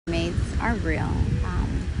are real.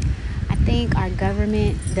 I think our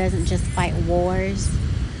government doesn't just fight wars,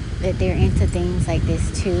 that they're into things like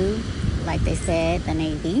this too. Like they said, the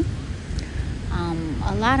Navy.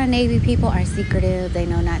 A lot of Navy people are secretive. They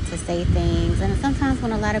know not to say things. And sometimes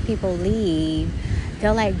when a lot of people leave,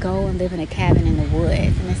 they'll like go and live in a cabin in the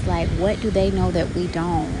woods. And it's like, what do they know that we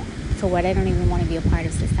don't? To where they don't even want to be a part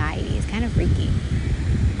of society. It's kind of freaky.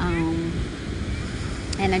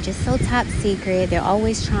 And they're just so top secret. They're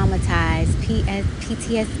always traumatized,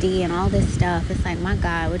 PTSD and all this stuff. It's like, my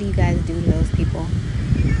God, what do you guys do to those people?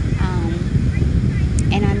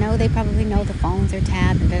 And I know they probably know the phones are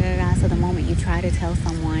tapped and da-da-da. So the moment you try to tell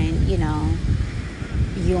someone,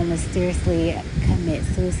 you'll mysteriously commit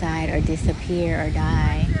suicide or disappear or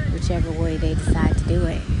die, whichever way they decide to do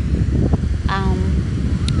it.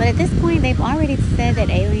 But at this point, they've already said that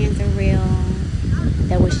aliens are real.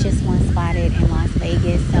 There was just one spotted in Las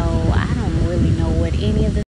Vegas, so I don't really know what any of the